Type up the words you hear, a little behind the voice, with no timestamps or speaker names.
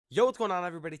Yo, what's going on,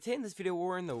 everybody? Today in this video,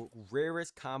 we're in the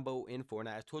rarest combo in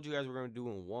Fortnite. I told you guys we're going to do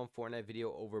one Fortnite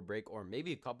video over break, or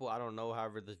maybe a couple. I don't know.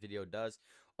 However, this video does.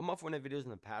 All my Fortnite videos in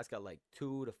the past got like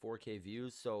 2 to 4K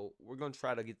views, so we're going to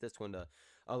try to get this one to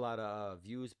a lot of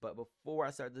views. But before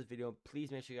I start this video,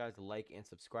 please make sure you guys like and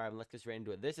subscribe, and let's get straight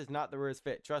into it. This is not the rarest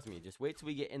fit. Trust me. Just wait till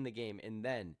we get in the game, and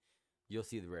then you'll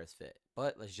see the rarest fit.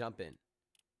 But let's jump in.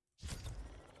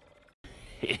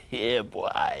 Yeah,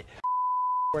 boy.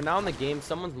 We're now in the game.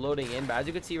 Someone's loading in, but as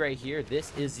you can see right here,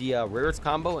 this is the rarest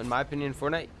combo in my opinion in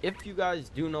Fortnite. If you guys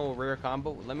do know a rare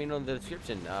combo, let me know in the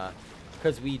description,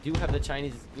 because we do have the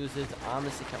Chinese exclusives on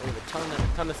this account. We have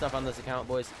a ton of stuff on this account,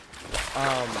 boys.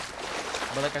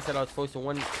 But like I said, I was posting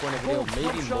one Fortnite video,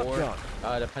 maybe more,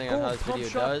 depending on how this video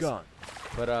does.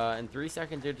 But in 3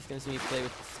 seconds, you're just gonna see me play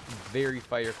with this very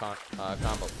fire combo.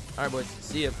 All right, boys,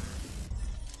 see ya.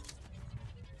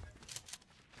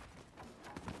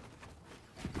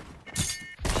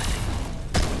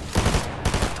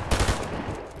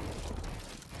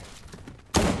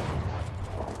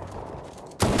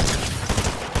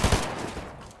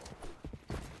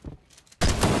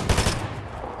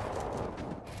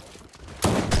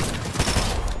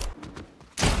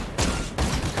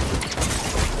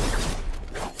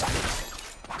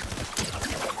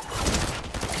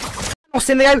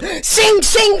 And they go sing,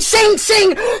 sing, sing,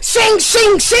 sing, sing,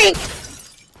 sing, sing.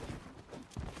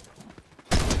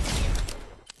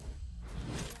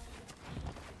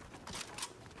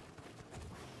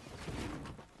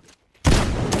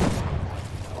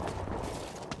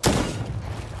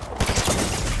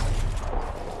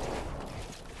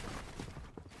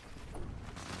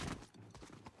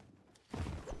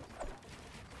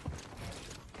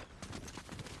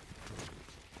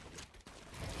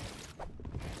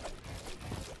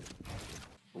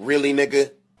 Really,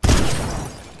 nigga?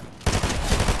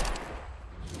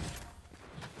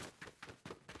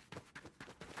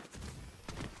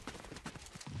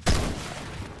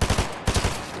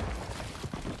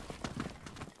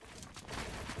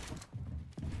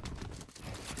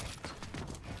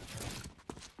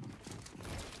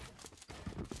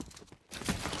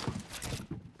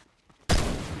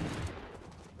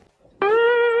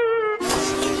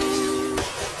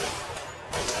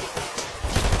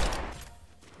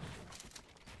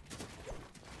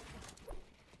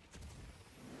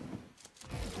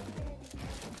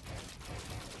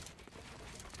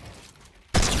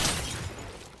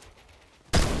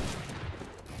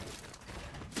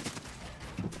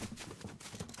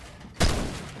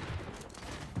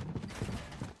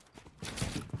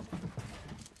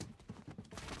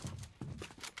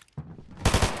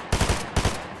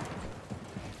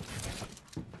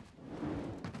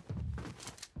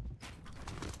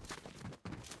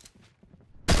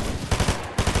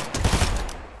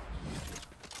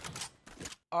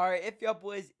 Alright, if y'all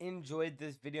boys enjoyed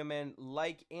this video, man,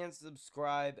 like and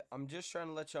subscribe. I'm just trying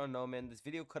to let y'all know, man, this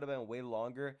video could have been way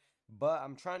longer, but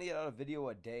I'm trying to get out a video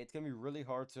a day. It's going to be really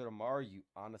hard, so tomorrow you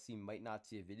honestly might not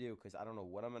see a video because I don't know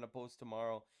what I'm going to post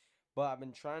tomorrow. But I've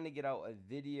been trying to get out a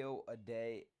video a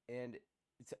day, and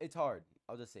it's hard.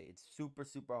 I'll just say it's super,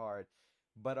 super hard.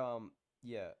 But,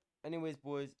 yeah. Anyways,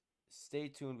 boys, stay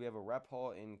tuned. We have a rep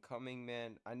haul incoming,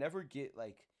 man. I never get,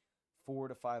 like, 4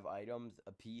 to 5 items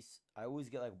a piece. I always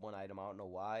get like one item. I don't know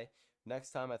why.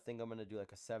 Next time I think I'm gonna do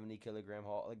like a 70 kg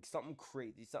haul, like something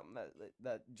crazy, something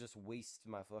that just wastes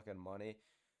my fucking money.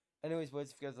 Anyways,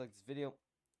 boys, if you guys like this video,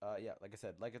 yeah, like I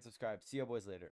said, like and subscribe. See you boys later.